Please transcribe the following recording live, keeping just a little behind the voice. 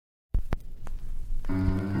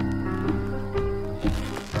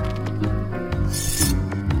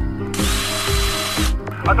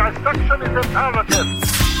A dissection is imperative.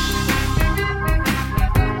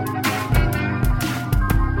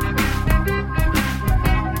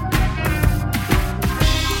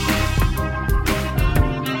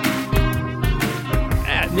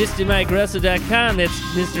 MrMikeRussell.com. That's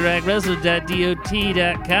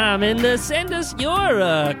MrMikeRussell.dot.com. And send us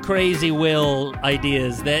your crazy will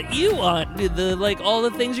ideas that you want. All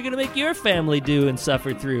the things you're going to make your family do and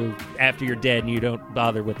suffer through after you're dead and you don't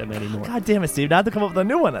bother with them anymore. God damn it, Steve. Now I have to come up with a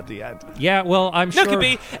new one at the end. Yeah, well, I'm sure. No, could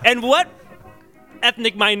be. And what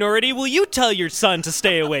ethnic minority will you tell your son to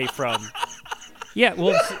stay away from? Yeah,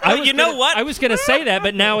 well, what? I was going to say that,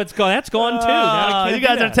 but now it's gone. That's gone too. Now I can't you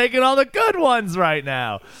guys do are that. taking all the good ones right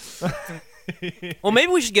now. Well,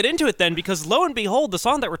 maybe we should get into it then, because lo and behold, the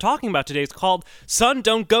song that we're talking about today is called Son,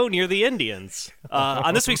 Don't Go Near the Indians.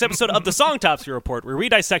 On this week's episode of the Songtopsy Report, where we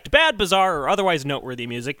dissect bad, bizarre, or otherwise noteworthy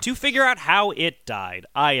music to figure out how it died.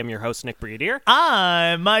 I am your host, Nick Brigadier.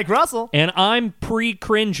 I'm Mike Russell. And I'm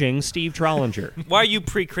pre-cringing Steve Trollinger. Why are you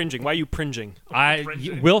pre-cringing? Why are you pringing?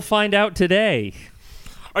 We'll find out today.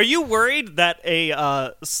 Are you worried that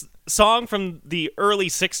a song from the early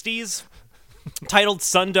 60s titled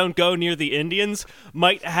Son, Don't Go Near the Indians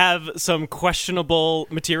might have some questionable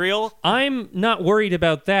material? I'm not worried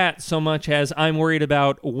about that so much as I'm worried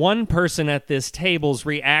about one person at this table's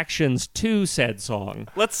reactions to said song.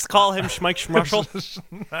 Let's call him Schmike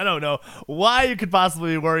Schmarshall. I don't know why you could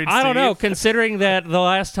possibly be worried, I don't Steve. know, considering that the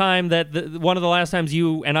last time one of the last times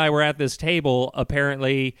you and I were at this table,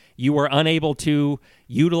 apparently you were unable to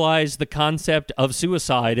utilize the concept of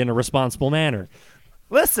suicide in a responsible manner.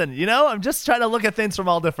 Listen, I'm just trying to look at things from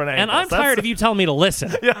all different angles. And I'm tired of you telling me to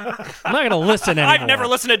listen. I'm not going to listen anymore. I've never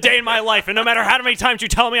listened a day in my life, and no matter how many times you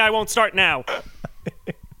tell me, I won't start now.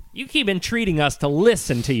 You keep entreating us to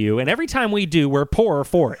listen to you, and every time we do, we're poorer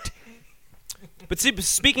for it. But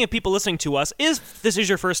speaking of people listening to us, if this is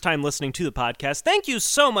your first time listening to the podcast, thank you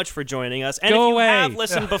so much for joining us. And Go if you away. have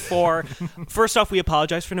listened before, first off, we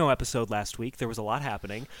apologize for no episode last week. There was a lot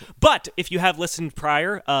happening. But if you have listened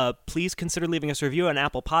prior, please consider leaving us a review on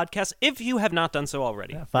Apple Podcasts if you have not done so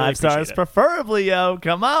already. Yeah, 5 stars preferably, yo.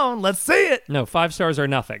 Come on, let's see it. No, 5 stars are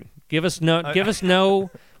nothing. Give us no.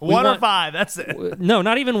 One or 5, that's it. No,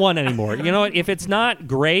 not even 1 anymore. You know what? If it's not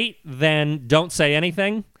great, then don't say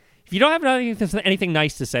anything. If you don't have anything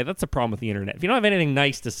nice to say, that's the problem with the internet. If you don't have anything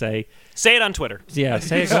nice to say, say it on Twitter. Yeah,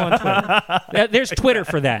 say it. Go on Twitter. There's Twitter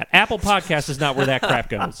for that. Apple Podcasts is not where that crap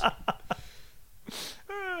goes.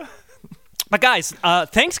 But guys,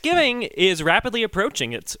 Thanksgiving is rapidly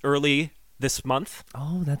approaching. It's early this month.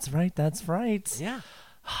 Oh, that's right. That's right. Yeah.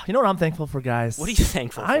 You know what I'm thankful for, guys? What are you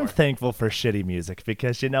thankful for? I'm thankful for shitty music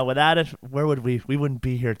because, without it, where would we wouldn't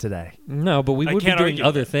be here today. No, but we would be doing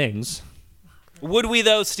other things. Would we,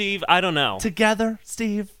 though, Steve? I don't know. Together,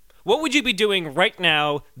 Steve? What would you be doing right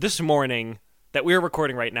now, this morning, that we're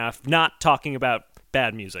recording right now, if not talking about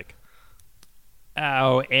bad music?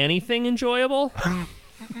 Oh, anything enjoyable?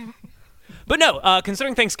 But no,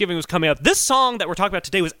 considering Thanksgiving was coming up, this song that we're talking about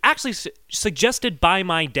today was actually suggested by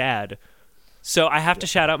my dad. So I have to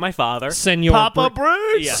shout out my father. Senor Papa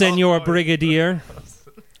Briggs? Yes. Senor Brigadier.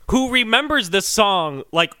 Who remembers this song,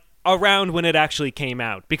 around when it actually came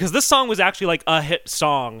out, because this song was actually a hit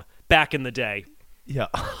song back in the day. Yeah.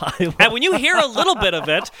 And when you hear a little bit of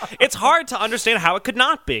it, it's hard to understand how it could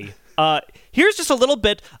not be. Here's just a little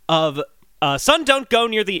bit of Son, Don't Go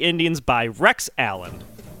Near the Indians by Rex Allen.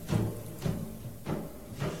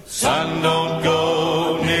 Son, don't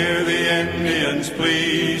go near the Indians,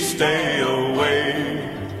 please stay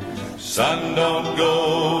away. Son, don't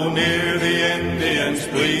go near the Indians,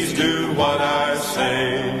 please do what I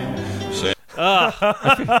say.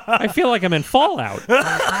 I feel like I'm in Fallout.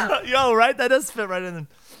 Yo, right? That does fit right in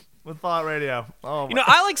with Fallout Radio. Oh,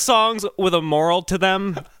 I like songs with a moral to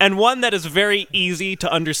them, and one that is very easy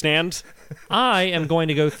to understand. I am going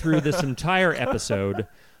to go through this entire episode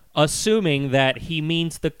assuming that he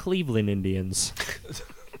means the Cleveland Indians.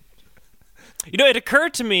 It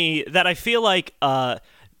occurred to me that I feel like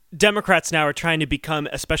Democrats now are trying to become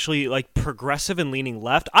especially progressive and leaning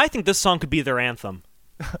left. I think this song could be their anthem.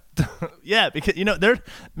 Yeah, because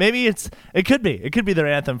it could be their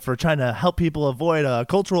anthem for trying to help people avoid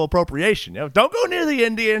cultural appropriation. Don't go near the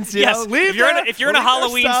Indians. Yes, leave if you're in a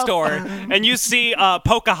Halloween store and you see a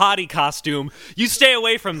Pocahontas costume, you stay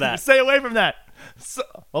away from that. Stay away from that.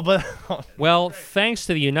 Well, thanks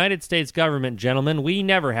to the United States government, gentlemen, we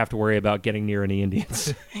never have to worry about getting near any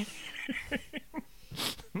Indians.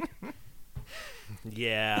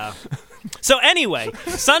 Yeah. So anyway,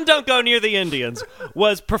 Sun Don't Go Near the Indians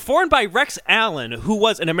was performed by Rex Allen, who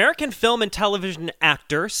was an American film and television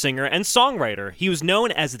actor, singer, and songwriter. He was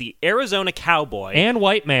known as the Arizona Cowboy. And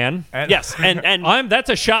white man. Yes, and That's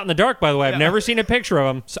a shot in the dark, by the way. I've never seen a picture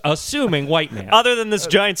of him, assuming white man. other than this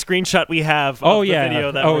giant screenshot we have of the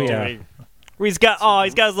video that we're doing. Where he's got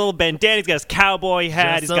his little bandana, he's got his cowboy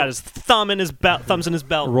hat, he's got his thumbs in his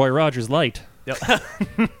belt. Roy Rogers light.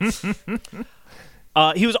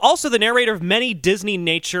 He was also the narrator of many Disney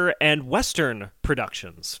nature and Western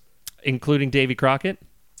productions. Including Davy Crockett?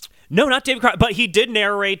 No, not David Crockett, but he did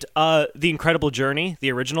narrate The Incredible Journey,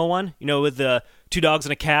 the original one, with the 2 dogs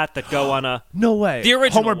and a cat that go on a... No way. The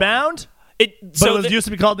original Homeward one. Bound? It Used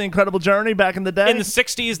to be called The Incredible Journey back in the day? In the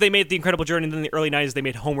 60s, they made The Incredible Journey, and then in the early 90s, they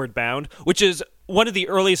made Homeward Bound, which is one of the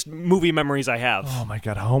earliest movie memories I have. Oh my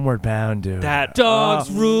God, Homeward Bound, dude. That Dogs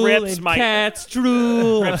rule rips and my cats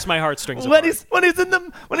drool. rips my heartstrings when apart. he's in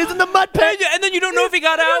the mud pit. And then you don't know if he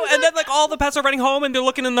got out, and then like all the pets are running home, and they're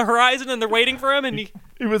looking in the horizon, and they're waiting for him, and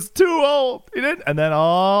He was too old. He didn't. And then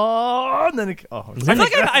I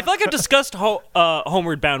feel like I've discussed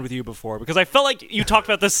Homeward Bound with you before because I felt like you talked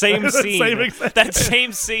about the same scene. That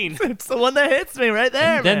same scene. It's the one that hits me right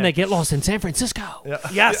there. Then man. they get lost in San Francisco.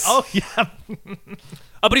 Yes. Oh yeah.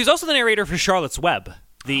 But he's also the narrator for Charlotte's Web,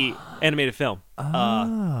 the animated film.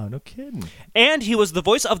 Oh, no kidding. And he was the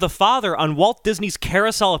voice of the father on Walt Disney's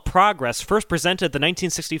Carousel of Progress, first presented at the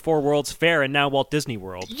 1964 World's Fair and now Walt Disney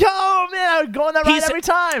World. Yo, man, I would go on that ride every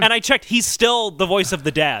time. And I checked, he's still the voice of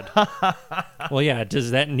the dad. Well, yeah, does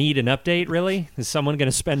that need an update, really? Is someone going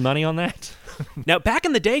to spend money on that? Now, back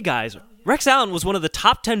in the day, guys, Rex Allen was one of the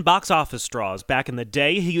top 10 box office draws back in the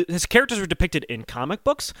day. His characters were depicted in comic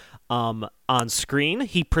books, on screen.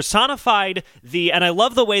 He personified and I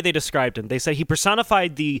love the way they described him. They said he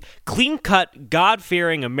personified the clean-cut,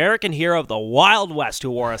 God-fearing American hero of the Wild West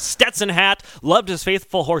who wore a Stetson hat, loved his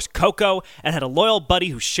faithful horse Coco, and had a loyal buddy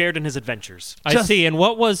who shared in his adventures. I see. And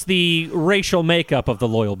what was the racial makeup of the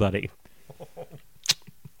loyal buddy?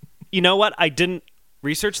 You know what? I didn't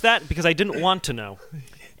research that because I didn't want to know.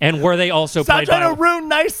 And were they also Stop played by trying to ruin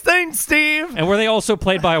nice things, Steve. And were they also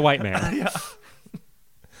played by a white man?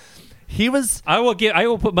 He was. I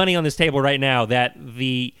will put money on this table right now that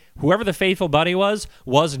whoever the faithful buddy was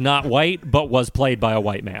not white, but was played by a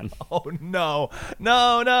white man. Oh no.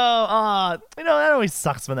 That always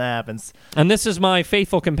sucks when that happens. And this is my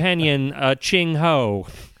faithful companion, Ching Ho.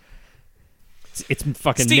 It's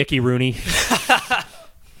fucking Steve. Mickey Rooney.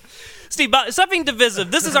 Steve, something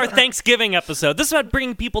divisive. This is our Thanksgiving episode. This is about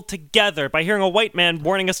bringing people together by hearing a white man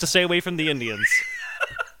warning us to stay away from the Indians.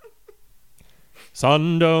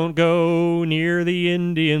 Son, don't go near the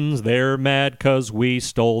Indians. They're mad 'cause we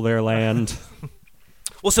stole their land.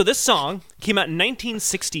 Well, so this song came out in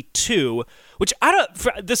 1962, which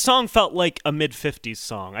this song felt like a mid-50s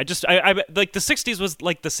song. I like the 60s was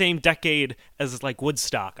like the same decade as like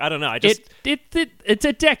Woodstock. I don't know. It's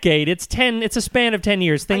a decade. It's a span of 10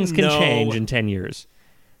 years. Things can know. change in 10 years.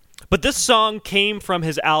 But this song came from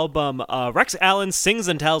his album Rex Allen Sings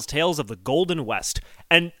and Tells Tales of the Golden West.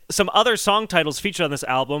 And some other song titles featured on this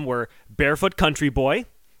album were Barefoot Country Boy,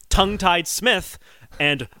 Tongue-Tied Smith,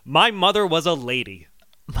 and My Mother Was a Lady.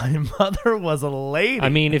 My mother was a lady. I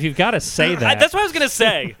mean, if you've got to say that. That's what I was going to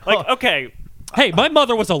say. Like, okay. Hey, my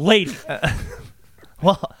mother was a lady.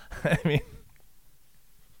 Well, I mean.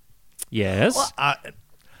 Yes. Well,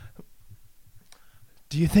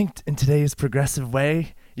 do you think in today's progressive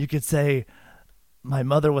way you could say my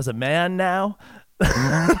mother was a man now?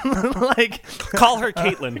 Like, Call her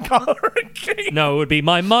Caitlin. call her Kate. No, it would be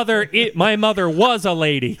my mother. My mother was a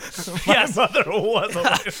lady. Yes. My mother was a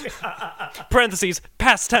lady. Parentheses,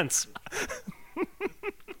 past tense.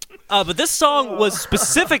 But this song was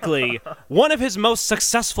specifically one of his most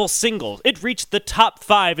successful singles. It reached the top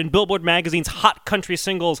 5 in Billboard magazine's Hot Country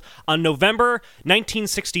Singles on November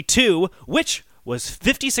 1962, which was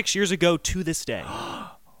 56 years ago to this day.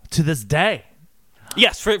 To this day.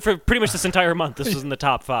 Yes, for pretty much this entire month, this was in the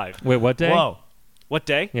top 5. Wait, what day? Whoa. What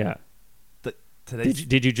day? Yeah. Today's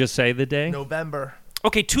Did you just say the day? November.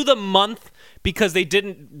 Okay, to the month, because they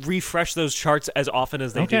didn't refresh those charts as often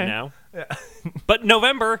as they do Okay. now. Yeah. But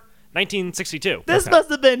November 1962. This must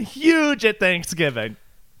have been huge at Thanksgiving.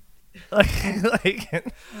 Like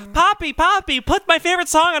Poppy, put my favorite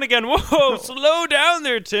song on again. Whoa, slow down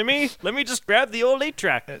there, Timmy. Let me just grab the old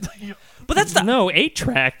 8-track. But that's the... No,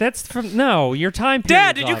 8-track. That's from... No, your time period.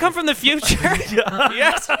 Dad, did you come from the future?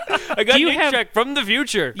 Yes. I got an 8-track from the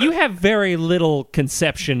future. You have very little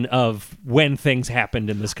conception of when things happened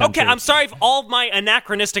in this country. Okay, I'm sorry if all of my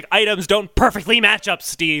anachronistic items don't perfectly match up,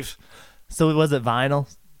 Steve. So was it vinyl?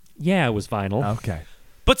 Yeah, it was vinyl. Okay.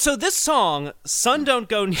 But so this song, Sun Don't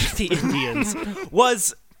Go Near the Indians,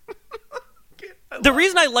 was... The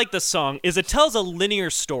reason I like this song is it tells a linear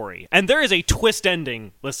story, and there is a twist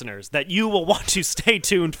ending, listeners, that you will want to stay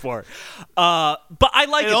tuned for. But I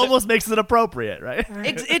like it. It almost makes it appropriate, right?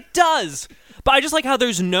 It does. But I just like how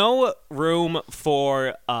there's no room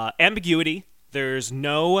for ambiguity. There's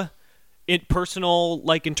no personal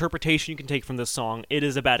interpretation you can take from this song. It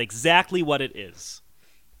is about exactly what it is.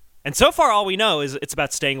 And so far, all we know is it's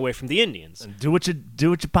about staying away from the Indians. Do what your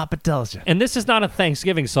papa tells you. And this is not a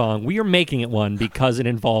Thanksgiving song. We are making it one because it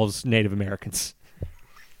involves Native Americans.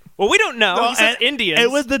 Well, we don't know. No, He says and Indians.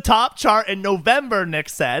 It was the top chart in November, Nick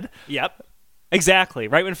said. Yep. Exactly.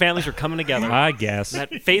 Right when families were coming together. I guess.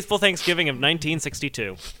 That faithful Thanksgiving of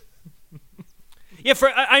 1962. Yeah,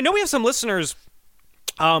 I know we have some listeners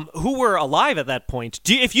who were alive at that point.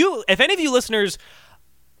 If any of you listeners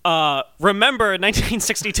remember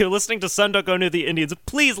 1962 listening to Sun Don't Go Near the Indians,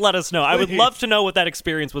 please let us know. I would love to know what that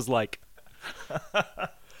experience was like.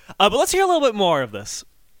 But let's hear a little bit more of this.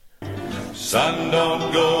 Son,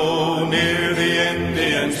 don't go near the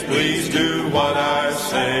Indians, please do what I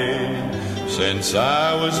say. Since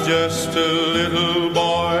I was just a little boy,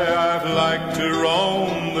 I've liked to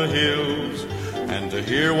roam the hills, and to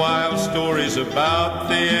hear wild stories about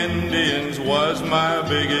the Indians was my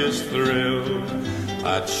biggest thrill.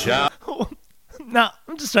 I'd shout. Now,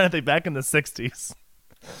 I'm just trying to think back in the 60s.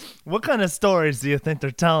 What kind of stories do you think they're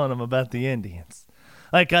telling them about the Indians?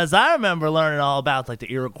 Because I remember learning all about,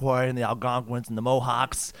 the Iroquois and the Algonquins and the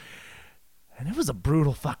Mohawks. And it was a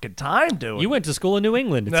brutal fucking time doing it. You went to school in New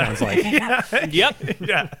England, it sounds like. Yep.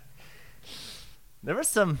 Yeah. There was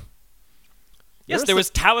some... Yes, there was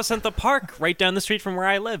Towasantha Park right down the street from where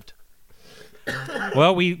I lived.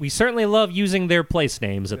 Well, we certainly love using their place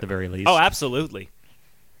names at the very least. Oh, absolutely.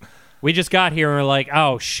 We just got here and we're like,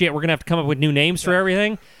 oh, shit, we're going to have to come up with new names for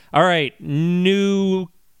everything? All right, New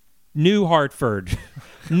Hartford,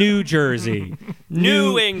 New Jersey,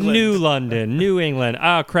 New England, New London, New England.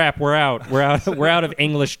 Oh, crap, we're out. We're out of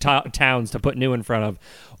English towns to put new in front of.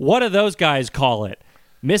 What do those guys call it?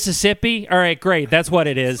 Mississippi? All right, great. That's what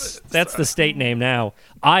it is. That's the state name now.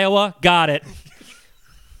 Iowa? Got it.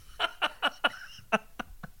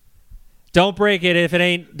 Don't break it if it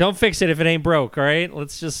ain't. Don't fix it if it ain't broke. All right.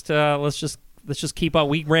 Let's just keep up.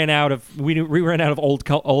 We ran out of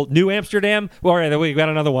old New Amsterdam. Well, all right, we got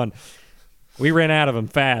another one. We ran out of them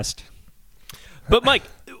fast. But Mike,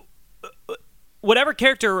 whatever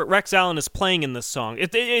character Rex Allen is playing in this song,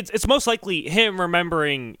 it's most likely him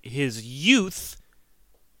remembering his youth,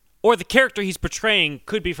 or the character he's portraying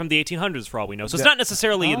could be from the 1800s for all we know. So it's not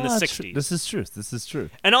necessarily in the 60s. This is true. This is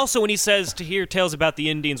true. And also when he says to hear tales about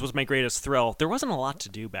the Indians was my greatest thrill, there wasn't a lot to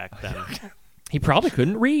do back then. He probably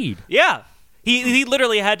couldn't read. Yeah. He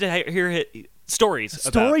literally had to hear stories.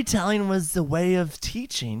 Storytelling was the way of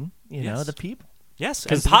teaching, the people. Yes,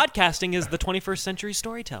 and podcasting is the 21st century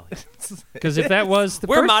storytelling. Because if that was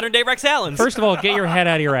we're modern day Rex Allens. First of all, get your head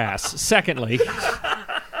out of your ass. Secondly,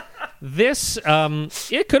 this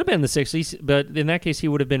it could have been the 60s, but in that case, he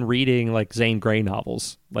would have been reading Zane Grey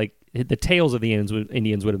novels. The tales of the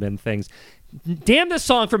Indians would have been things. Damn this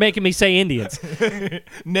song for making me say Indians.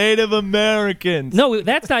 Native Americans. No,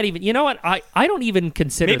 that's not even... You know what? I don't even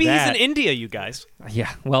consider Maybe that. he's in India, you guys.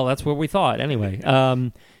 Yeah, well, that's what we thought. Anyway,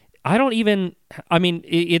 I don't even... I mean,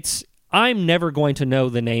 I'm never going to know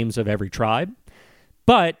the names of every tribe,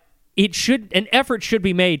 but an effort should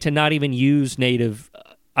be made to not even use native...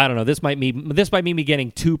 I don't know. This might be me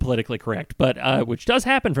getting too politically correct, but which does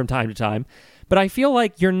happen from time to time. But I feel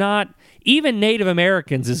like you're not... Even Native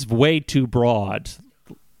Americans is way too broad,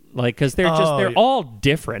 because they're all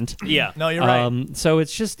different. Yeah, no, you're right. So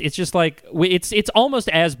it's almost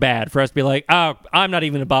as bad for us to be like, oh, I'm not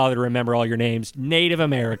even gonna bother to remember all your names. Native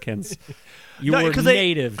Americans, you were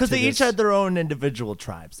native because they each had their own individual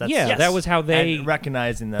tribes. That was how they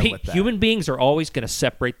recognizing them. With that. Human beings are always going to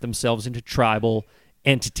separate themselves into tribal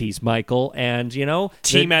entities, Michael, and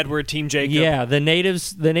Team Edward, Team Jacob. Yeah, the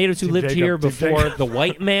natives who lived Jacob, here Team before Jacob. the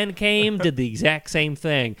white man came did the exact same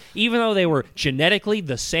thing. Even though they were genetically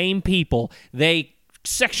the same people, they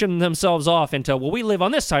sectioned themselves off into, well, we live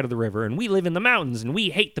on this side of the river, and we live in the mountains, and we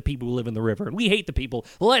hate the people who live in the river, and we hate the people.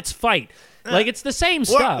 Let's fight. It's the same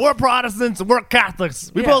stuff. We're Protestants and we're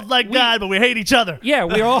Catholics. We both like God, but we hate each other. Yeah,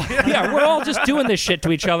 we're all just doing this shit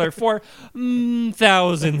to each other for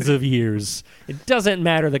thousands of years. It doesn't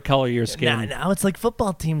matter the color of your skin. Now it's like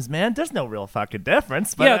football teams, man. There's no real fucking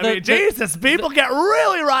difference. But Jesus, people get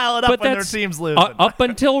really riled up when their teams lose. Up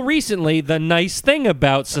until recently, the nice thing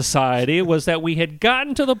about society was that we had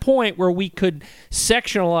gotten to the point where we could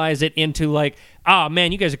sectionalize it into ah,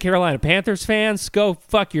 man, you guys are Carolina Panthers fans? Go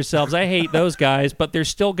fuck yourselves. I hate those guys, but they're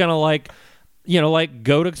still going to, like,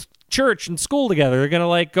 go to church and school together. They're going to,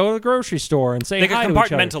 like, go to the grocery store and say They hi can to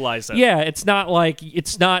each other. compartmentalize it. Yeah, it's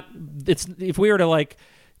if we were to, like,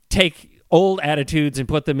 take old attitudes and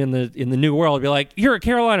put them in the new world, be like, you're a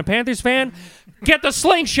Carolina Panthers fan? Get the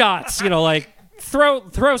slingshots, like,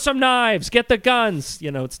 throw some knives, get the guns.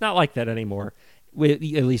 It's not like that anymore, at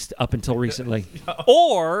least up until recently.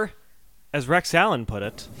 Or, as Rex Allen put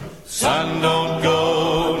it, Son, don't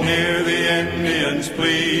go near the Indians,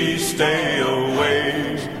 please stay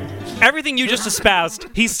away. everything you just espoused,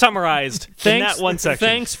 he summarized in that one section.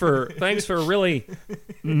 Thanks for really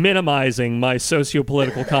minimizing my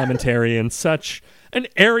socio-political commentary in such an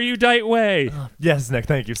erudite way. Yes, Nick,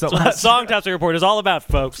 thank you so much. Song Tops Report is all about,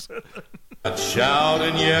 folks. I'd shout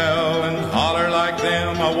and yell and holler like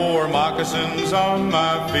them. I wore moccasins on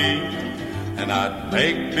my feet. And I'd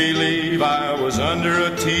make believe I was under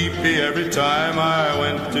a teepee every time I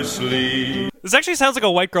went to sleep. This actually sounds like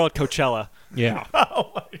a white girl at Coachella. Yeah.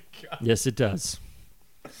 Oh my God. Yes, it does.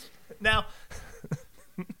 Now,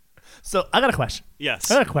 so I got a question. Yes.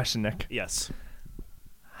 I got a question, Nick. Yes.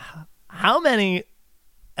 How many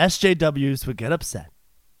SJWs would get upset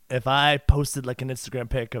if I posted like an Instagram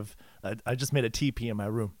pic of I just made a teepee in my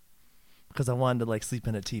room because I wanted to like sleep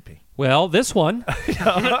in a teepee? Well, this one,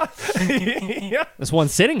 Yeah. this one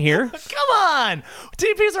sitting here. Come on,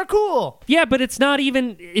 teepees are cool. Yeah, but it's not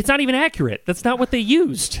even accurate. That's not what they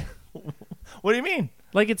used. What do you mean?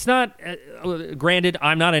 Like, it's not. Granted,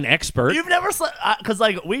 I'm not an expert. You've never slept because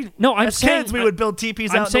like we No, I'm as saying- kids we would build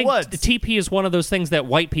teepees I'm out in saying the woods. the TP is one of those things that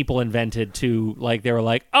white people invented to, like, they were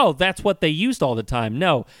like, oh, that's what they used all the time.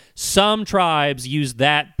 No, some tribes use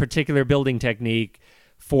that particular building technique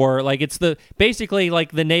for, like, it's basically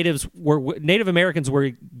like the Native Americans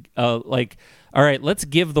were like, all right, let's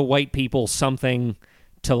give the white people something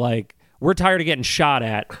to, like, we're tired of getting shot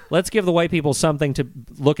at. Let's give the white people something to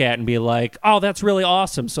look at and be like, oh, that's really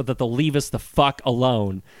awesome, so that they'll leave us the fuck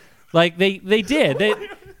alone. Like, they did.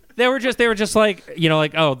 They were just like,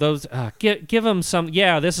 like, oh, those, give them some,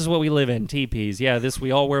 yeah, this is what we live in, teepees. Yeah,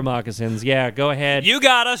 we all wear moccasins. Yeah, go ahead. You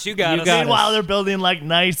got us. You got You us. got Meanwhile, they're building like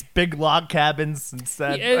nice big log cabins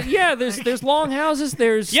instead. Yeah, there's long-houses.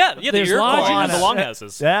 There's the there's Iroquois lodging. and the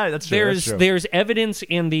longhouses. Yeah, that's true. There's evidence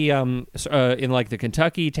in the in like the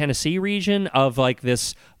Kentucky, Tennessee region of like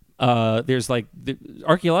this. There's like the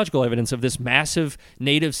archaeological evidence of this massive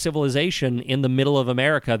native civilization in the middle of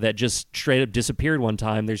America that just straight up disappeared one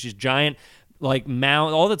time. There's these giant like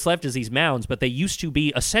mound. All that's left is these mounds, but they used to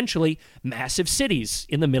be essentially massive cities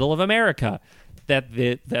in the middle of America that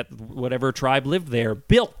whatever tribe lived there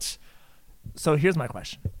built. So here's my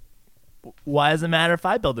question: why does it matter if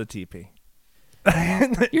I build a teepee?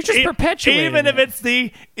 You're just perpetuating even if it. it's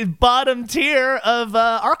the bottom tier of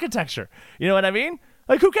architecture. You know what I mean?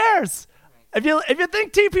 Like, who cares? If you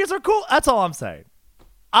think teepees are cool, that's all I'm saying.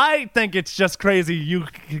 I think it's just crazy. You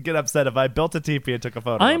could get upset if I built a teepee and took a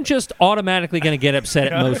photo. I'm of it. just automatically going to get upset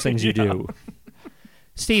at most things you do.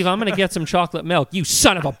 Steve, I'm going to get some chocolate milk. You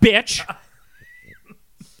son of a bitch!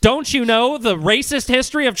 Don't you know the racist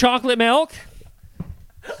history of chocolate milk?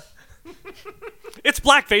 It's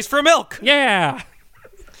blackface for milk. Yeah.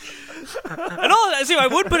 And I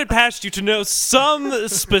would put it past you to know some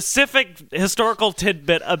specific historical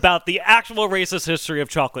tidbit about the actual racist history of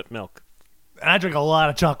chocolate milk. I drink a lot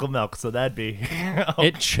of chocolate milk, so that'd be.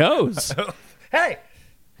 It shows. Hey,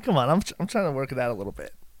 come on! I'm trying to work it out a little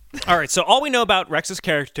bit. All right, so all we know about Rex's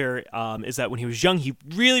character is that when he was young, he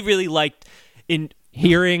really, really liked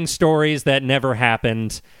Hearing stories that never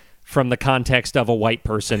happened from the context of a white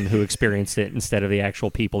person who experienced it instead of the actual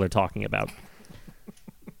people they're talking about.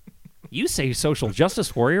 You say social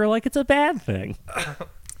justice warrior like it's a bad thing.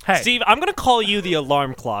 Hey, Steve, I'm going to call you the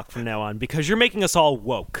alarm clock from now on because you're making us all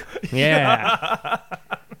woke. Yeah.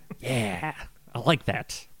 Yeah. I like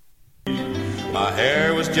that. My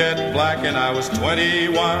hair was jet black and I was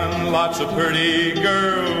 21. Lots of pretty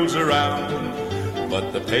girls around.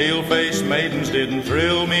 But the pale-faced maidens didn't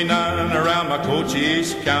thrill me none around my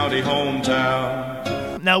Cochise County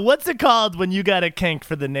hometown. now what's it called when you got a kink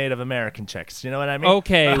for the Native American chicks? You know what I mean?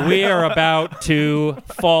 Okay, we are about to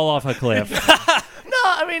fall off a cliff. No,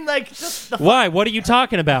 I mean like just the. Why? What are you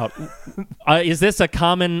talking about? Is this a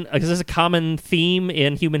common theme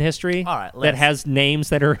in human history? All right, that let's- has names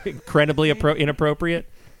that are incredibly inappropriate.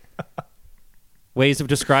 Ways of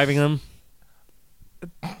describing them.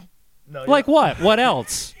 No, Like what? What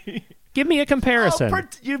else? Give me a comparison.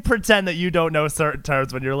 you pretend that you don't know certain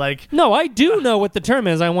terms when you're like. No, I do know what the term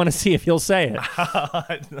is. I want to see if you'll say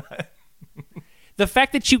it. The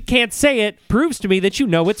fact that you can't say it proves to me that you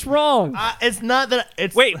know it's wrong. It's not that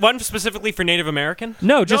it's Wait, one specifically for Native American?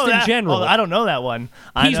 No, just No, in that- general. Oh, I don't know that one.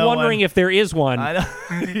 I He's know wondering one. if there is one I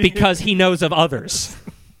know. because he knows of others.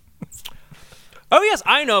 Oh, yes,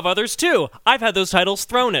 I know of others, too. I've had those titles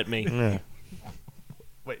thrown at me.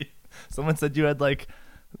 Wait, someone said you had like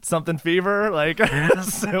something fever. Like,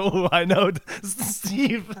 so I know,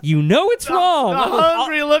 Steve. You know it's wrong. A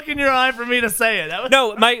hungry look in your eye for me to say it. That was, No,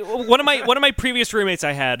 one of my previous roommates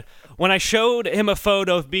I had, when I showed him a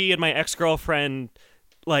photo of me and my ex-girlfriend,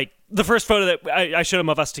 like the first photo that I showed him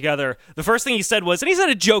of us together, the first thing he said was, and he said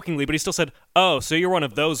it jokingly, but he still said, "Oh, so you're one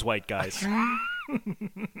of those white guys."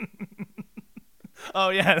 oh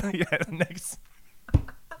yeah. Next,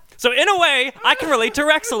 So in a way, I can relate to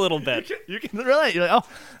Rex a little bit. you can relate. You're like, oh,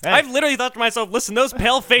 hey. I've literally thought to myself, listen, those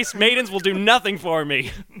pale-faced maidens will do nothing for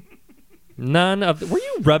me. None of. Were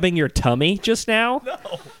you rubbing your tummy just now?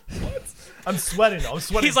 I'm sweating. I'm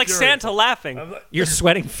sweating. He's like furiously. Santa laughing. You're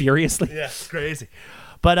sweating furiously. Yeah, it's crazy.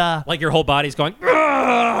 But Like your whole body's going.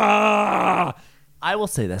 "Ah!" I will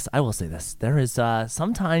say this. There is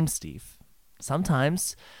sometimes, Steve.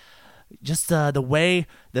 Sometimes, just the way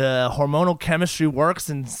the hormonal chemistry works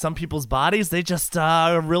in some people's bodies, they just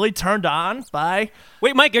are really turned on by.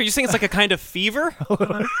 Wait, Mike, are you saying it's like a kind of fever?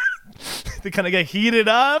 They kind of get heated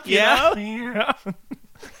up. Yeah. You know?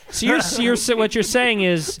 So what you're saying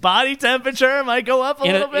is Body temperature might go up a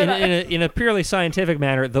in little bit. in a purely scientific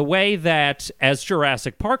manner, the way that, as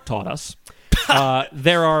Jurassic Park taught us,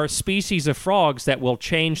 there are species of frogs that will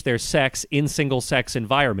change their sex in single-sex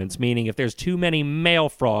environments, meaning if there's too many male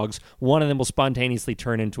frogs, one of them will spontaneously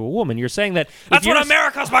turn into a woman. You're saying that if That's you're, what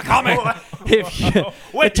America's becoming!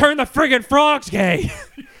 it turned the friggin' frogs gay.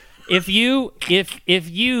 if you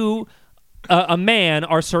a man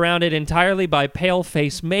are surrounded entirely by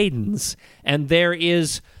pale-faced maidens, and there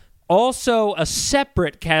is also a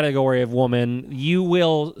separate category of woman,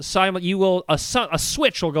 a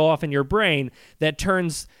switch will go off in your brain that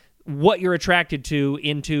turns what you're attracted to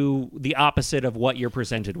into the opposite of what you're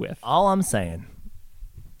presented with. All I'm saying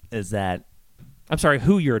is that I'm sorry,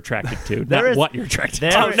 who you're attracted to, There not is- what you're attracted to.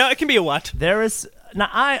 there- Oh, no, it can be a what? there is. Now,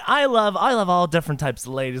 I love all different types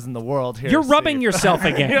of ladies in the world here. You're rubbing Steve. yourself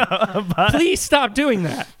again. Please stop doing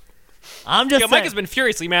that. I'm just Yeah, saying. Mike has been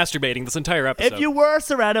furiously masturbating this entire episode. If you were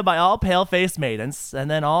surrounded by all pale-faced maidens, and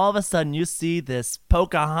then all of a sudden you see this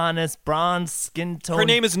Pocahontas bronze skin tone. Her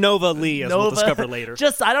name is Nova Lee, as we'll Nova, discover later.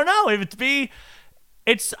 Just I don't know if it be.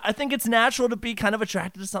 I think it's natural to be kind of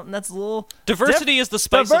attracted to something that's a little Diversity is the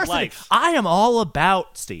spice of diversity. life. I am all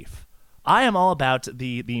about, Steve. I am all about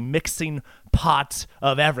the mixing pot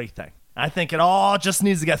of everything. I think it all just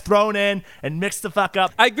needs to get thrown in and mixed the fuck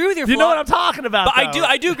up. I agree with your You know what I'm talking about? But though.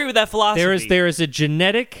 I do agree with that philosophy. There is a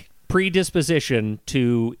genetic predisposition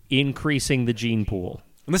to increasing the gene pool.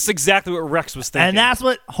 And this is exactly what Rex was thinking. And that's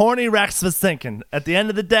what horny Rex was thinking. At the end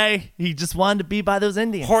of the day, he just wanted to be by those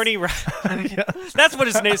Indians. Horny Rex. That's what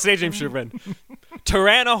his stage name should have been.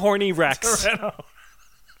 Tyranna Horny Rex.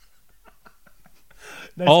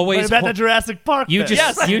 Always What about hor- the Jurassic Park? You bit?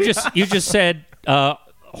 just you just said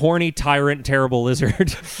horny tyrant terrible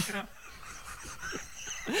lizard.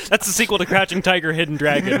 That's the sequel to Crouching Tiger, Hidden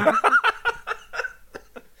Dragon.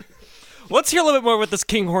 Let's hear a little bit more what this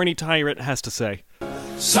King Horny Tyrant has to say.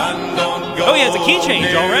 Son, don't go. Oh, he has a key change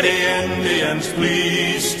near already. The Indians,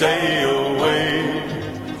 please stay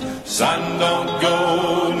away. Son, don't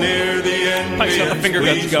go near the Mike's got the Indians, finger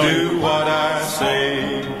guns please going. do what I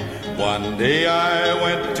say. One day I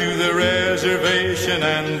went to the reservation,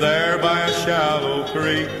 and there by a shallow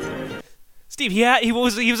creek. Steve, he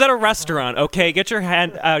was at a restaurant. Okay, get your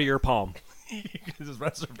hand out of your palm. His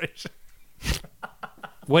reservation.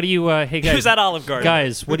 What do you hey He guys? was at Olive Garden.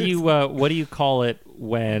 Guys, what do you call it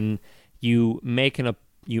when you make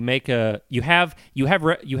you have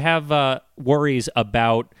worries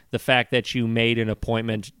about the fact that you made an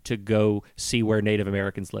appointment to go see where Native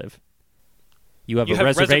Americans live? You have a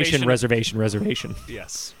reservation.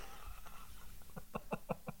 Yes.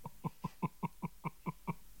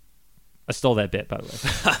 I stole that bit, by the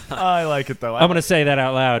way. I like it though. I'm going to say that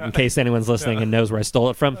out loud in case anyone's listening and knows where I stole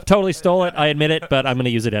it from. Totally stole it. I admit it, but I'm going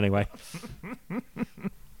to use it anyway.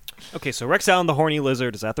 Okay, so Rex Allen the Horny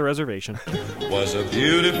Lizard is at the reservation. Was a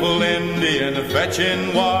beautiful Indian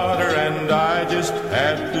fetching water, and I just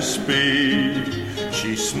had to speak.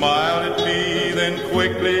 She smiled at me, then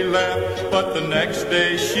quickly left, but the next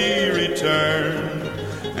day she returned.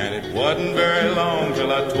 And it wasn't very long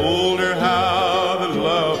till I told her how the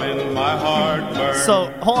love in my heart burned. So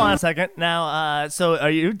hold on a second. Now, so are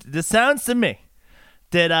you? This sounds to me.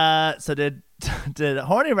 Did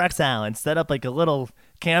Horny Rex Allen set up like a little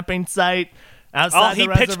camping site outside he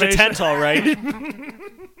the pitched a reservation. tent, all right.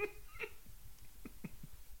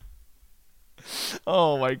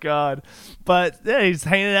 Oh my God! But yeah, he's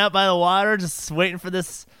hanging out by the water, just waiting for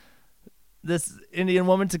this Indian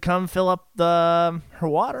woman to come fill up her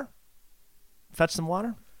water, fetch some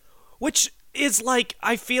water. Which is like,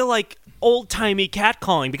 I feel like old-timey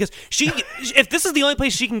catcalling, because if this is the only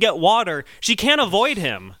place she can get water, she can't avoid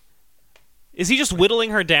him. Is he just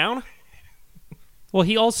whittling her down? Well,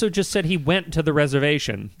 he also just said he went to the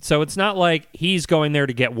reservation. So it's not like he's going there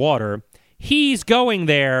to get water. He's going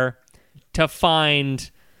there to find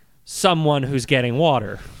someone who's getting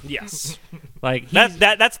water. Yes. Like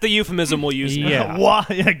That's the euphemism we'll use. Yeah.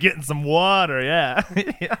 Yeah, getting some water. Yeah.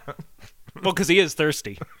 Yeah. Well, because he is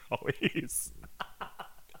thirsty. Always.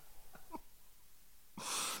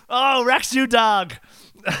 Oh, Rex, you dog.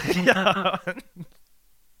 Yeah.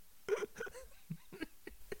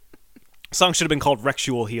 Song should have been called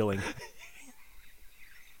Rexual Healing.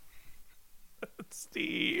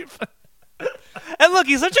 Steve. And look,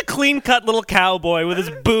 he's such a clean-cut little cowboy with his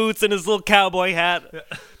boots and his little cowboy hat.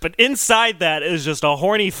 But inside that is just a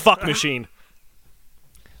horny fuck machine.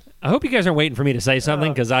 I hope you guys aren't waiting for me to say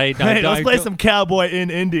something, because Hey, let's play some cowboy in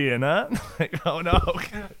Indian, huh? Like, oh, no.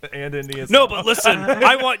 And Indian. No, but listen,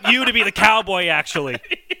 I want you to be the cowboy, actually.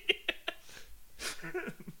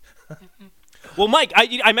 Well, Mike,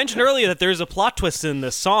 I mentioned earlier that there's a plot twist in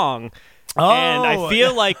this song, and I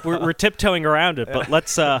feel like we're tiptoeing around it, but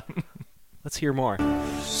let's hear more.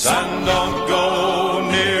 Son, don't go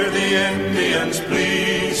near the Indians,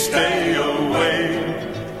 please stay away.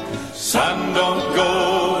 Son, don't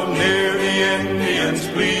go near the Indians,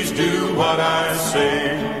 please do what I say.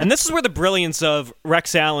 And this is where the brilliance of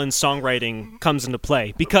Rex Allen's songwriting comes into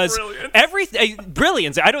play, because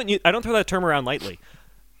brilliance. I don't throw that term around lightly.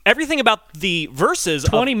 Everything about the verses.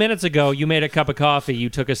 20 minutes ago, you made a cup of coffee, you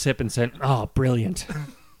took a sip and said, "Oh, brilliant."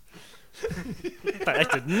 I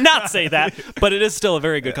did not say that, but it is still a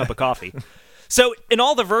very good cup of coffee. So, in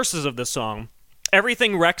all the verses of this song,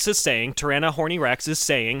 everything Rex is saying, Tarana Horny Rex is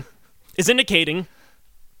saying, is indicating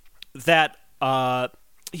that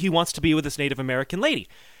he wants to be with this Native American lady.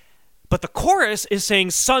 But the chorus is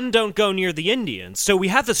saying, "Son, don't go near the Indians." So we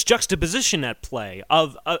have this juxtaposition at play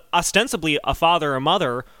of ostensibly a father or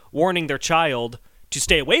mother warning their child to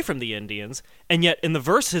stay away from the Indians, and yet in the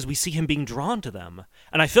verses we see him being drawn to them.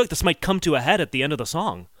 And I feel like this might come to a head at the end of the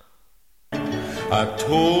song. I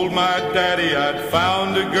told my daddy I'd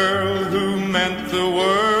found a girl who meant the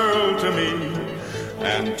world to me,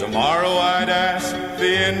 and tomorrow I'd ask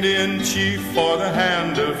the Indian chief for the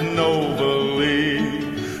hand of Nova Lee.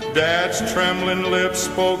 Dad's trembling lips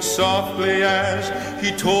spoke softly as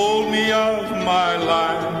he told me of my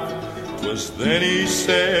life. 'Twas then he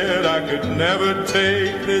said I could never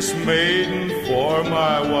take this maiden for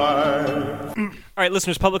my wife. All right,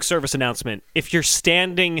 listeners, public service announcement. If you're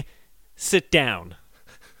standing, sit down.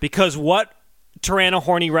 Because what Tarana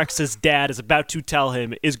Horny Rex's dad is about to tell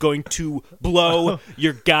him is going to blow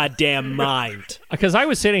your goddamn mind. Because I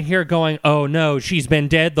was sitting here going, "Oh no, she's been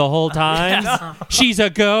dead the whole time? Yes. She's a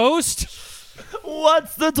ghost?"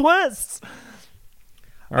 What's the twist?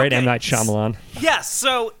 All right, Okay. M. Night Shyamalan. Yes,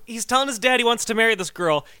 so he's telling his dad he wants to marry this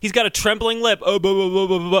girl. He's got a trembling lip, blah, blah, blah,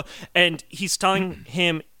 blah, blah, and he's telling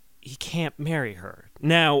him he can't marry her.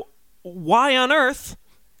 Now, why on earth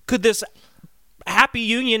could this happy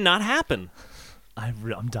union not happen?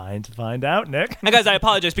 I'm dying to find out, Nick. And guys, I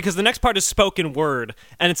apologize because the next part is spoken word,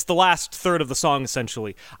 and it's the last third of the song,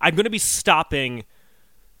 essentially. I'm going to be stopping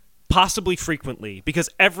possibly frequently because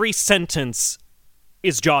every sentence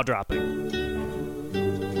is jaw-dropping.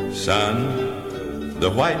 Son,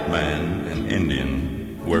 the white man and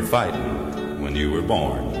Indian were fighting when you were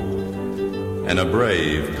born, and a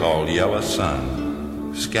brave called Yellow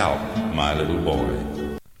Sun scalped my little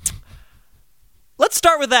boy. Let's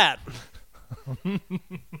start with that.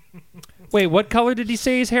 Wait, what color did he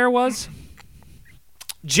say his hair was?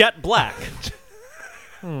 Jet black.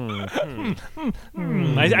 I'm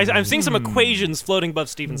seeing some equations floating above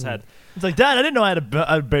Steven's head. It's like, Dad, I didn't know I had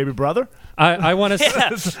a baby brother. I want to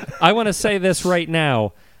Yes. I want to say this right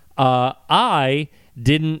now. I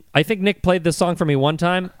think Nick played this song for me one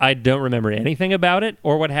time. I don't remember anything about it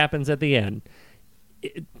or what happens at the end.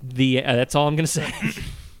 That's all I'm going to say.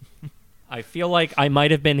 I feel like I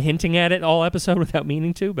might have been hinting at it all episode without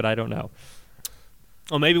meaning to, but I don't know.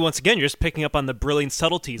 Well, maybe once again, you're just picking up on the brilliant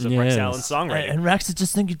subtleties of Rex Yes. Allen's songwriting. And Rex is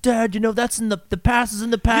just thinking, Dad, that's in the past is in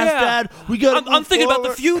the past, Dad. We got. I'm thinking about the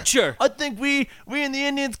future. I think we and the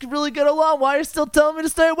Indians could really get along. Why are you still telling me to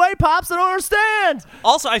stay away, Pops? I don't understand.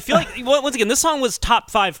 Also, I feel like, once again, this song was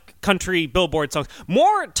top 5 country Billboard songs.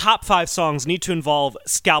 More top 5 songs need to involve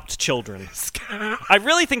scalped children. I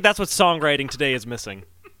really think that's what songwriting today is missing.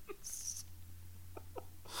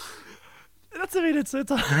 It's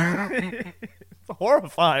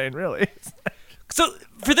horrifying, really. So,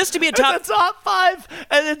 for this to be a It's top... a top 5,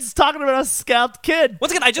 and it's talking about a scalped kid.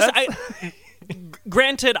 Once again,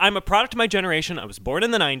 granted, I'm a product of my generation. I was born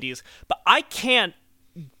in the 90s, but I can't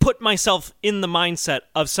put myself in the mindset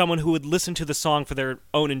of someone who would listen to the song for their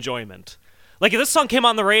own enjoyment. Like, if this song came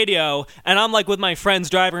on the radio, and I'm, like, with my friends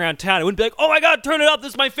driving around town, I wouldn't be like, oh my god, turn it up,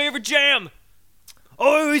 this is my favorite jam!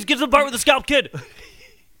 Oh, he gets to the part with the scalped kid!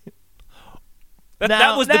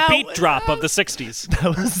 That was the beat drop of the 60s.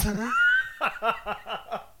 That was...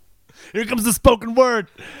 Here comes the spoken word.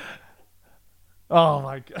 Oh,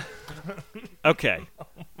 my God. Okay.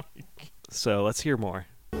 So, let's hear more.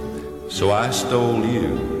 So I stole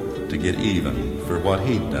you to get even for what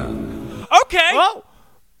he'd done. Okay! Oh!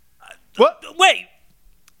 What? Wait!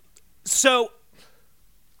 So...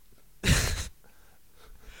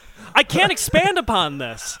 I can't expand upon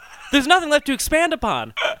this. There's nothing left to expand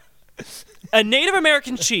upon. A Native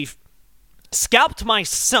American chief scalped my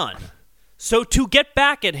son. So to get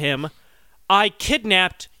back at him, I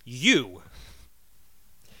kidnapped you.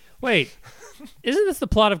 Wait, isn't this the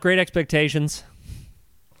plot of Great Expectations?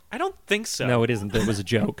 I don't think so. No, it isn't. It was a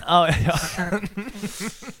joke. Oh, yeah.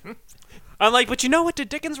 I'm like, but you know what did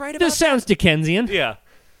Dickens write about? This sounds Dickensian. Yeah.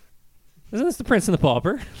 Isn't this The Prince and the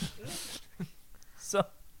Pauper? So...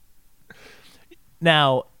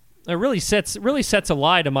 Now... It really sets a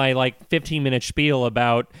lie to my 15-minute spiel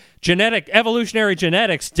about evolutionary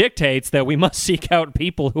genetics dictates that we must seek out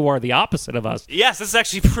people who are the opposite of us. Yes, this is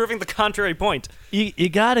actually proving the contrary point. You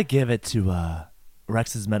gotta give it to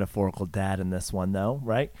Rex's metaphorical dad in this one, though,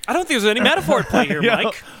 right? I don't think there's any metaphor at play here,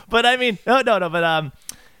 Mike. But I mean, no, but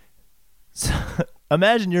so,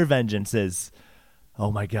 imagine your vengeance is,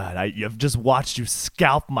 oh my God, I've just watched you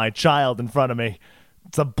scalp my child in front of me.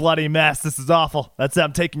 It's a bloody mess. This is awful. That's it.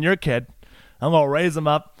 I'm taking your kid. I'm gonna raise him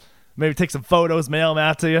up. Maybe take some photos, mail him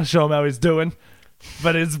out to you, show him how he's doing.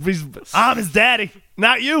 But I'm his daddy,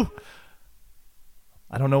 not you.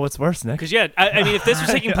 I don't know what's worse, Nick. Because, I mean, if this was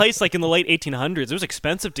taking place in the late 1800s, it was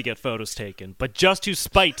expensive to get photos taken. But just to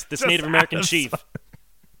spite this Native American chief.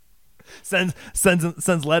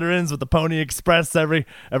 Sends letter-ins with the Pony Express every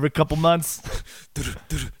couple months.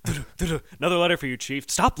 Another letter for you,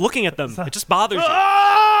 Chief. Stop looking at them. It just bothers you.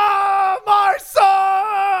 Ah, my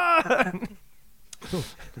son!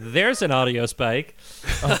 There's an audio spike.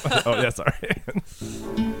 Oh yeah, sorry.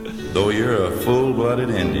 Though you're a full-blooded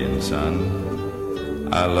Indian, son,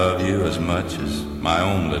 I love you as much as my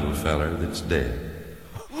own little feller that's dead.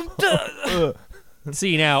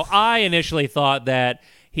 See, now, I initially thought that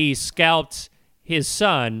he scalped his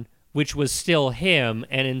son, which was still him,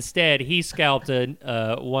 and instead he scalped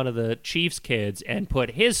one of the chief's kids and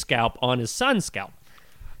put his scalp on his son's scalp.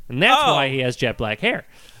 And that's why he has jet black hair.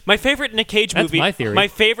 My favorite Nick Cage movie. my theory. My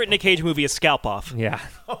favorite Nick Cage movie is Scalp Off, Yeah.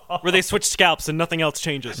 where they switch scalps and nothing else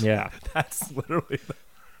changes. Yeah. That's literally.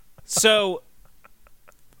 So,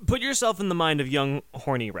 put yourself in the mind of young,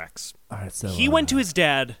 horny Rex. All right, so He went to his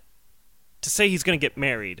dad to say he's going to get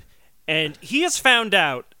married, and he has found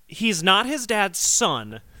out he's not his dad's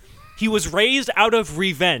son. He was raised out of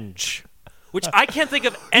revenge, which I can't think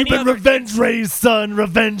of any You've been other. revenge raised, son.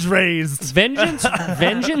 Revenge raised.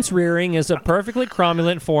 Vengeance rearing is a perfectly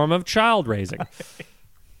cromulent form of child raising.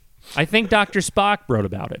 I think Dr. Spock wrote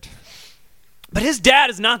about it. But his dad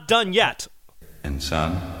is not done yet. And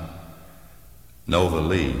son, Nova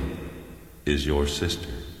Lee is your sister.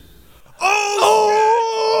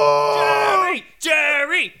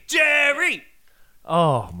 Jerry!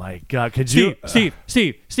 Oh my God! Could you, Steve.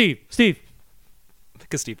 Because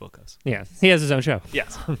Steve Wilkos. Yeah, he has his own show.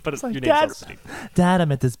 Yes, but your name's Dad, also Steve. Dad, I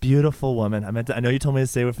met this beautiful woman. I know you told me to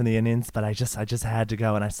stay away from the Indians, but I just had to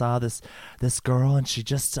go, and I saw this girl, and she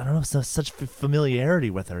just, I don't know, such familiarity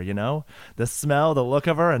with her, you know, the smell, the look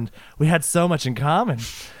of her, and we had so much in common.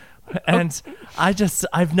 And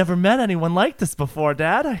I've never met anyone like this before,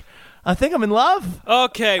 Dad. I think I'm in love.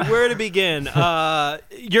 Okay, where to begin?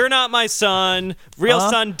 You're not my son. Real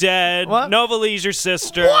son dead. What? Nova Lee's your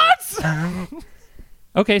sister. What?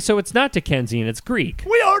 Okay, so it's not Dickensian, it's Greek.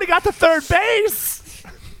 We already got to third base.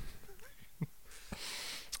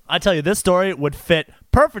 I tell you, this story would fit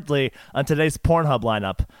perfectly on today's Pornhub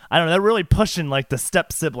lineup. I don't know, they're really pushing like the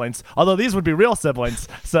step siblings, although these would be real siblings.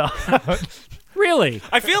 So Really?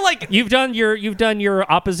 I feel like You've done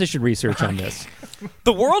your opposition research on this.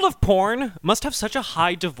 the world of porn must have such a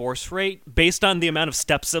high divorce rate based on the amount of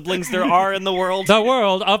step siblings there are in the world. The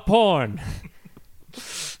world of porn.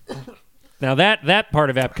 Now that part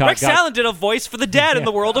of Epcot Rex got Allen did a voice for the dad in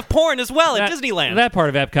the world of porn as well at Disneyland. That part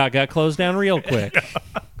of Epcot got closed down real quick.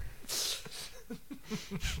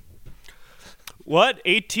 What?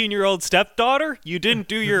 18-year-old stepdaughter? You didn't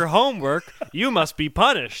do your homework. You must be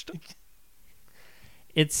punished.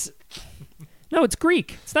 It's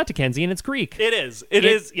Greek. It's not Dickensian. It's Greek. It is. It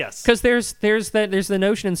is. Yes. Because there's the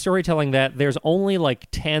notion in storytelling that there's only like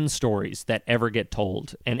 10 stories that ever get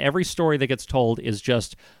told, and every story that gets told is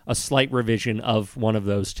just a slight revision of one of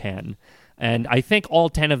those 10. And I think all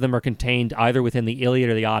 10 of them are contained either within the Iliad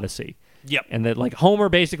or the Odyssey. Yep. And that like Homer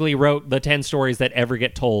basically wrote the 10 stories that ever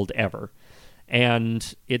get told ever.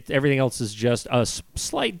 And everything else is just a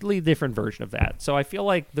slightly different version of that. So I feel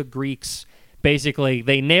like the Greeks basically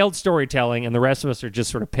they nailed storytelling, and the rest of us are just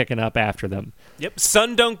sort of picking up after them. Yep.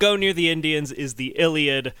 Sun Don't Go Near the Indians is the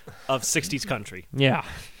Iliad of 60s country, Yeah.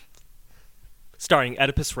 starring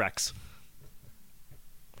Oedipus Rex.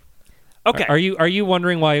 Okay. Are you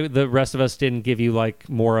wondering why the rest of us didn't give you like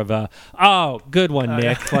more of a good one,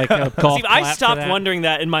 Nick? Like a golf Steve, I clap for stopped that? wondering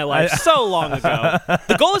that in my life so long ago.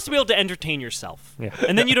 The goal is to be able to entertain yourself. Yeah.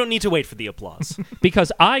 And then you don't need to wait for the applause.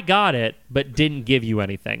 Because I got it, but didn't give you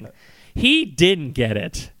anything. He didn't get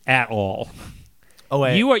it at all. oh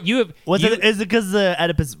wait, is it because the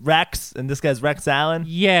Oedipus Rex and this guy's Rex Allen?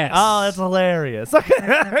 Yes. Oh, that's hilarious.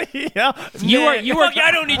 Yeah. You are.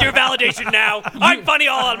 I don't need your validation now. I'm funny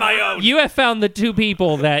all on my own. You have found the two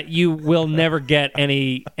people that you will never get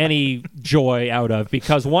any joy out of,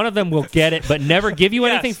 because one of them will get it but never give you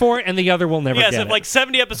Yes. anything for it, and the other will never Yes, get if it. like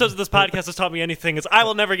 70 episodes of this podcast has taught me anything, is I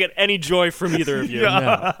will never get any joy from either of you.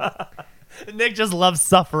 No. Nick just loves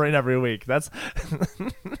suffering every week. That's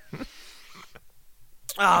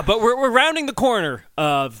But we're rounding the corner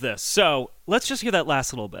of this, so let's just hear that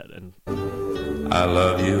last little bit. And I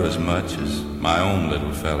love you as much as my own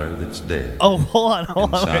little feller that's dead. oh, hold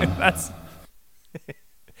on. Son. Wait, that's.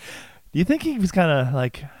 Do you think he was kind of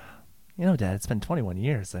like, Dad? It's been 21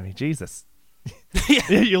 years. I mean, Jesus.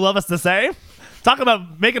 You love us the same. Talk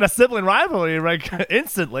about making a sibling rivalry like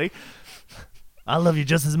instantly. I love you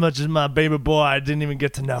just as much as my baby boy I didn't even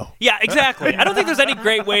get to know. yeah, exactly. I don't think there's any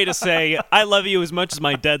great way to say I love you as much as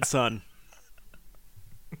my dead son,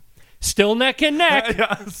 Still neck and neck.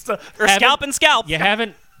 or scalp and scalp. You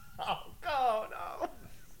haven't. Oh no! All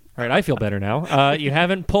right, I feel better now. You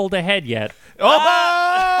haven't pulled ahead yet. Oh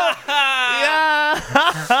yeah!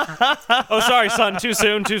 Oh, sorry, son. Too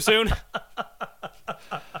soon. Too soon.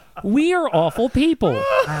 We are awful people.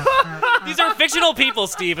 These are fictional people,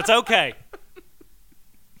 Steve. It's okay.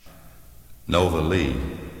 Nova Lee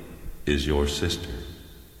is your sister.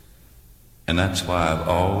 And that's why I've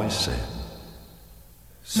always said,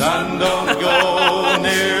 Son, don't go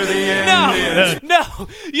near the Indians. No,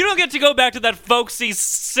 you don't get to go back to that folksy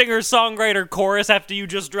singer-songwriter chorus after you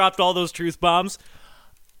just dropped all those truth bombs.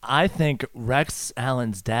 I think Rex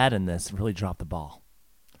Allen's dad in this really dropped the ball.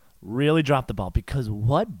 Because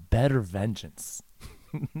what better vengeance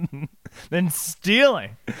than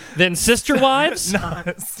stealing? Then sister wives?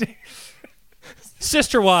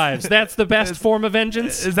 Sister wives. That's the best form of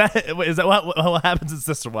vengeance. Is that what happens in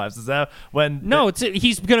Sister Wives? Is that when? No,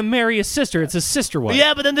 he's gonna marry his sister. It's his sister wife.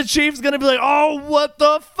 Yeah, but then the chief's gonna be like, "Oh, what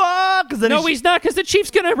the fuck?" No, he's not, because the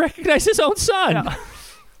chief's gonna recognize his own son. Yeah.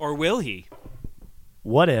 Or will he?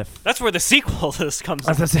 What if? That's where the sequel to this comes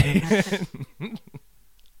I was in. gonna say,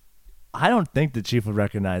 I don't think the chief would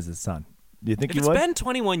recognize his son. Do you think If he it's would? been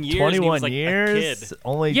 21 years and he 21 was like years. a kid.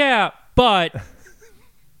 Only. Yeah, but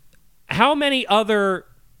how many other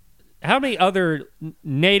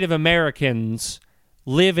Native Americans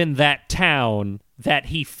live in that town that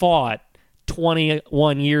he fought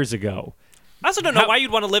 21 years ago? I also don't know why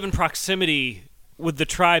you'd want to live in proximity with the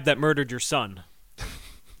tribe that murdered your son.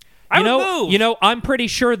 I would move. I'm pretty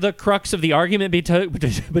sure the crux of the argument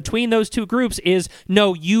between those two groups is,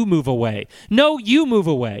 no, you move away. No, you move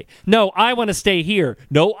away. No, I want to stay here.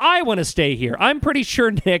 No, I want to stay here. I'm pretty sure,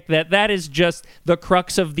 Nick, that is just the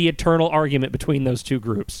crux of the eternal argument between those two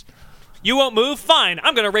groups. You won't move? Fine.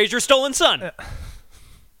 I'm going to raise your stolen son.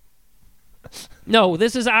 No,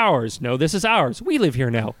 this is ours. No, this is ours. We live here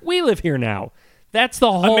now. We live here now. That's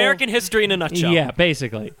the whole American history in a nutshell. Yeah,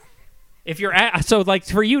 basically. If you're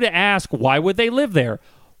for you to ask why would they live there,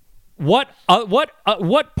 what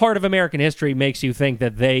part of American history makes you think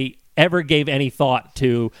that they ever gave any thought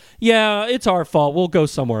to, yeah, it's our fault, we'll go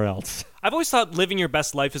somewhere else. I've always thought living your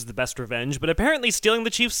best life is the best revenge, but apparently stealing the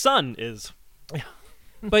chief's son is.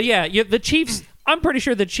 But yeah, the Chief's, I'm pretty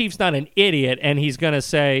sure the Chief's not an idiot, and he's going to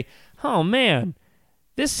say, oh man,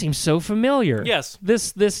 this seems so familiar. Yes.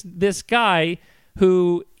 This guy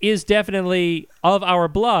who is definitely of our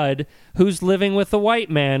blood, who's living with the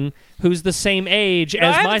white man, who's the same age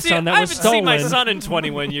as my son that was stolen. I haven't seen my son in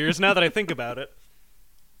 21 years, now that I think about it.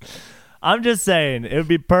 I'm just saying, it would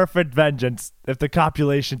be perfect vengeance if the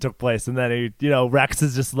copulation took place and then Rex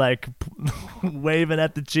is just like waving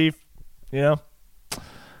at the chief,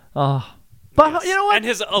 But you know what? And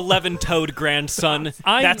his 11-toed grandson.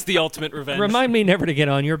 That's the ultimate revenge. Remind me never to get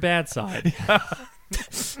on your bad side.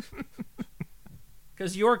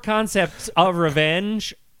 Because your concepts of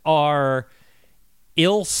revenge are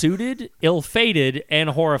ill-suited, ill-fated, and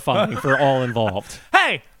horrifying for all involved.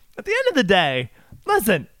 Hey, at the end of the day,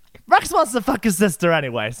 listen, Rex wants to fuck his sister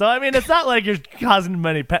anyway. So, I mean, it's not like you're causing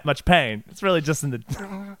much pain. It's really just in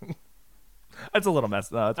the... That's a little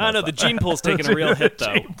messed up. I don't know, the gene pool's taking a real hit,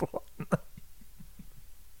 though.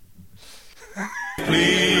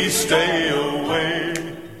 Please stay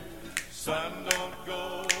away. Son, don't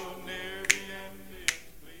go near the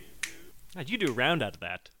Indians. Please do. God, you do a round out of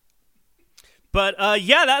that. But,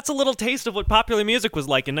 yeah, that's a little taste of what popular music was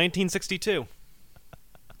like in 1962.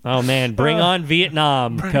 Oh, man, bring on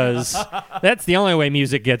Vietnam, because that's the only way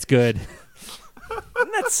music gets good.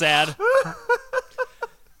 Isn't that sad?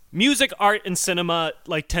 Music, art, and cinema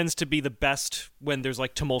tends to be the best when there's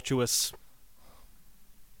tumultuous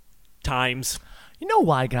times. You know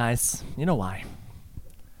why, guys? You know why?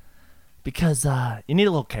 Because you need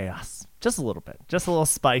a little chaos. Just a little bit. Just a little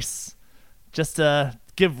spice. Just to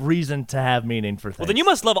give reason to have meaning for things. Well, then you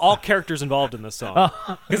must love all characters involved in this song.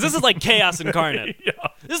 Because this is like chaos incarnate. Yeah.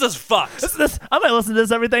 This is fucked. I might listen to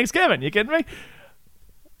this every Thanksgiving. You kidding me?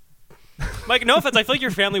 Mike, no offense, I feel like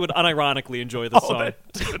your family would unironically enjoy this song.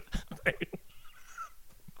 It's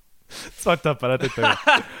fucked up, but I think they would.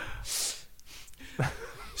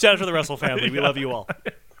 Shout out to the Russell family. We love you all.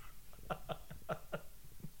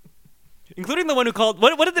 Including the one who called...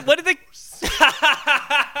 What did they...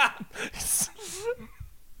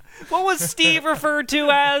 What was Steve referred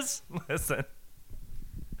to as? Listen,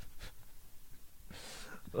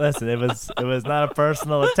 it was not a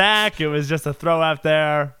personal attack. It was just a throw out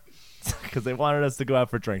there because they wanted us to go out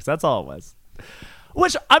for drinks. That's all it was.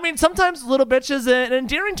 Which, I mean, sometimes little bitch is an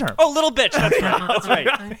endearing term. Oh, little bitch. That's right. That's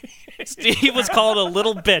right. Steve was called a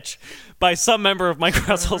little bitch by some member of Mike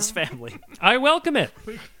Russell's family. I welcome it.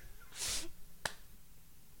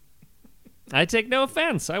 I take no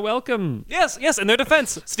offense. I welcome. Yes, in their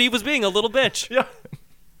defense, Steve was being a little bitch. Yeah.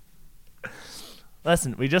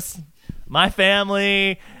 Listen, my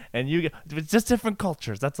family and you, it's just different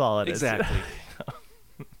cultures. That's all it is. Exactly.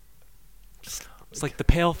 It's like the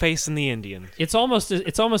pale face and the Indian. It's almost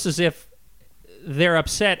as if they're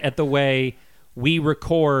upset at the way we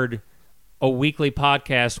record a weekly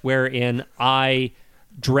podcast wherein I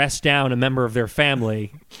dress down a member of their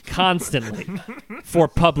family constantly for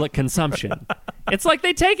public consumption. It's like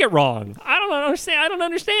they take it wrong. I don't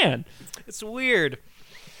understand. It's weird.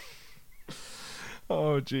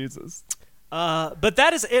 Oh, Jesus. But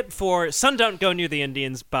that is it for Sun Don't Go Near the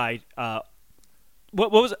Indians by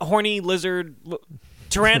what was it? Horny Lizard?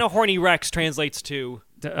 Tyranno Horny Rex translates to...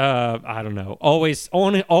 I don't know. Always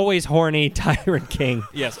horny Tyrant King.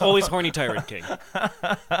 Yes, always horny Tyrant King.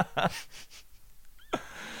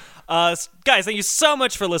 Guys, thank you so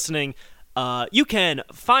much for listening. You can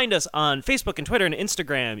find us on Facebook and Twitter and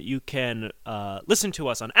Instagram. You can listen to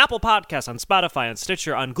us on Apple Podcasts, on Spotify, on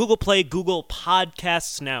Stitcher, on Google Play, Google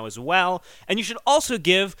Podcasts now as well. And you should also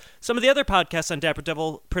give some of the other podcasts on Dapper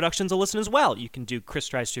Devil Productions a listen as well. You can do Chris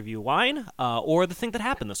Tries to Review Wine or The Thing That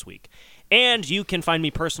Happened This Week. And you can find me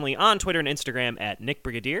personally on Twitter and Instagram at Nick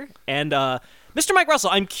Brigadier. And Mr. Mike Russell,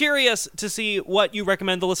 I'm curious to see what you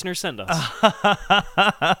recommend the listeners send us.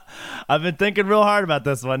 I've been thinking real hard about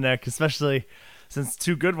this one, Nick, especially since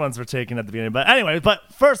two good ones were taken at the beginning. But anyway,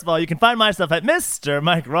 first of all, you can find my stuff at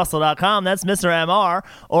MrMikeRussell.com. That's Mr. MR.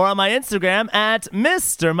 Or on my Instagram at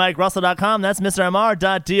MrMikeRussell.com. That's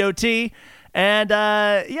MrMR.dot. And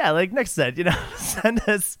yeah, like Nick said, send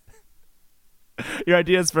us your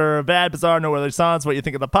ideas for bad, bizarre, noteworthy songs, what you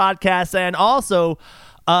think of the podcast, and also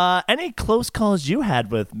any close calls you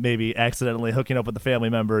had with maybe accidentally hooking up with a family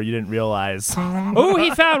member you didn't realize. Oh, he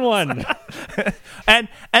found one. and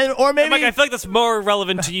or maybe Mike, I feel like that's more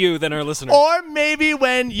relevant to you than our listeners. Or maybe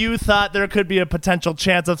when you thought there could be a potential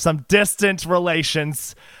chance of some distant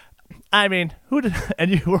relations. I mean, and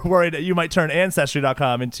you were worried that you might turn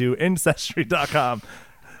Ancestry.com into Ancestry.com.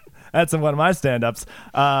 That's in one of my stand-ups.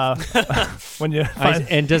 When you find,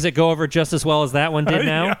 And does it go over just as well as that one did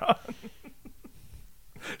now? Yeah.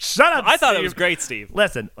 Shut up, I thought it Steve. was great, Steve.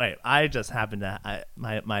 Listen, wait. I just happened to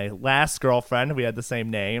my last girlfriend. We had the same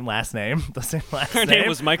name, last name, the same last Her name. name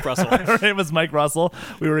was Mike Russell. Her name was Mike Russell.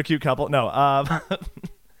 We were a cute couple. No,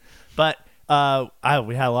 but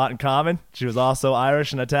we had a lot in common. She was also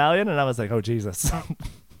Irish and Italian, and I was like, oh Jesus.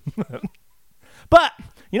 But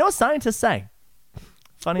you know what scientists say?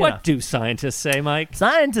 Funny What enough, do scientists say, Mike?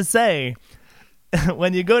 scientists say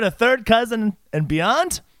when you go to third cousin and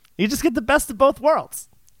beyond, you just get the best of both worlds.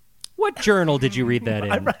 What journal did you read that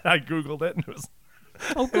in? I googled it and it was.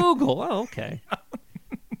 Oh, Google. Oh, okay.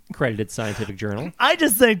 Credited scientific journal. I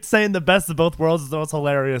just think saying the best of both worlds is the most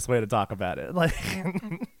hilarious way to talk about it. Like,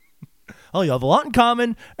 oh, you have a lot in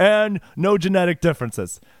common and no genetic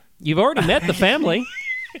differences. You've already met the family.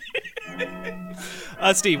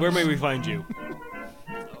 Steve, where may we find you?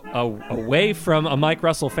 Away from a Mike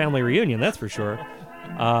Russell family reunion, that's for sure.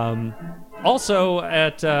 Also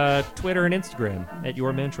at Twitter and Instagram at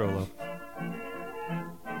Your Mantrolo.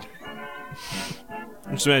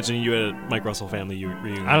 I'm just imagining you at a Mike Russell family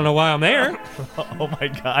reunion. I don't know why I'm there. Oh my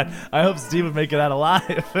God! I hope Steve would make it out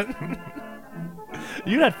alive.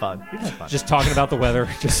 You had fun. Just talking about the weather.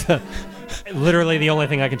 Just literally the only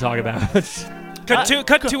thing I can talk about. Cut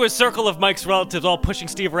to a circle of Mike's relatives all pushing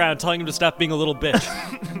Steve around, telling him to stop being a little bitch.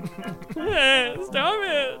 Stop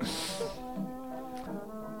it.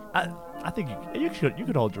 I think you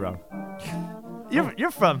could hold your own.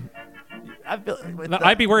 You're from. I feel,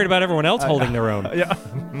 I'd be worried about everyone else holding their own. Yeah.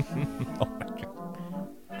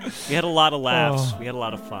 We had a lot of laughs. We had a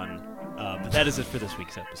lot of fun. But that is it for this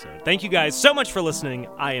week's episode. Thank you guys so much for listening.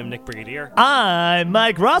 I am Nick Brigadier. I'm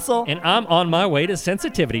Mike Russell. And I'm on my way to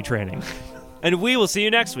sensitivity training. And we will see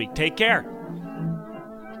you next week. Take care.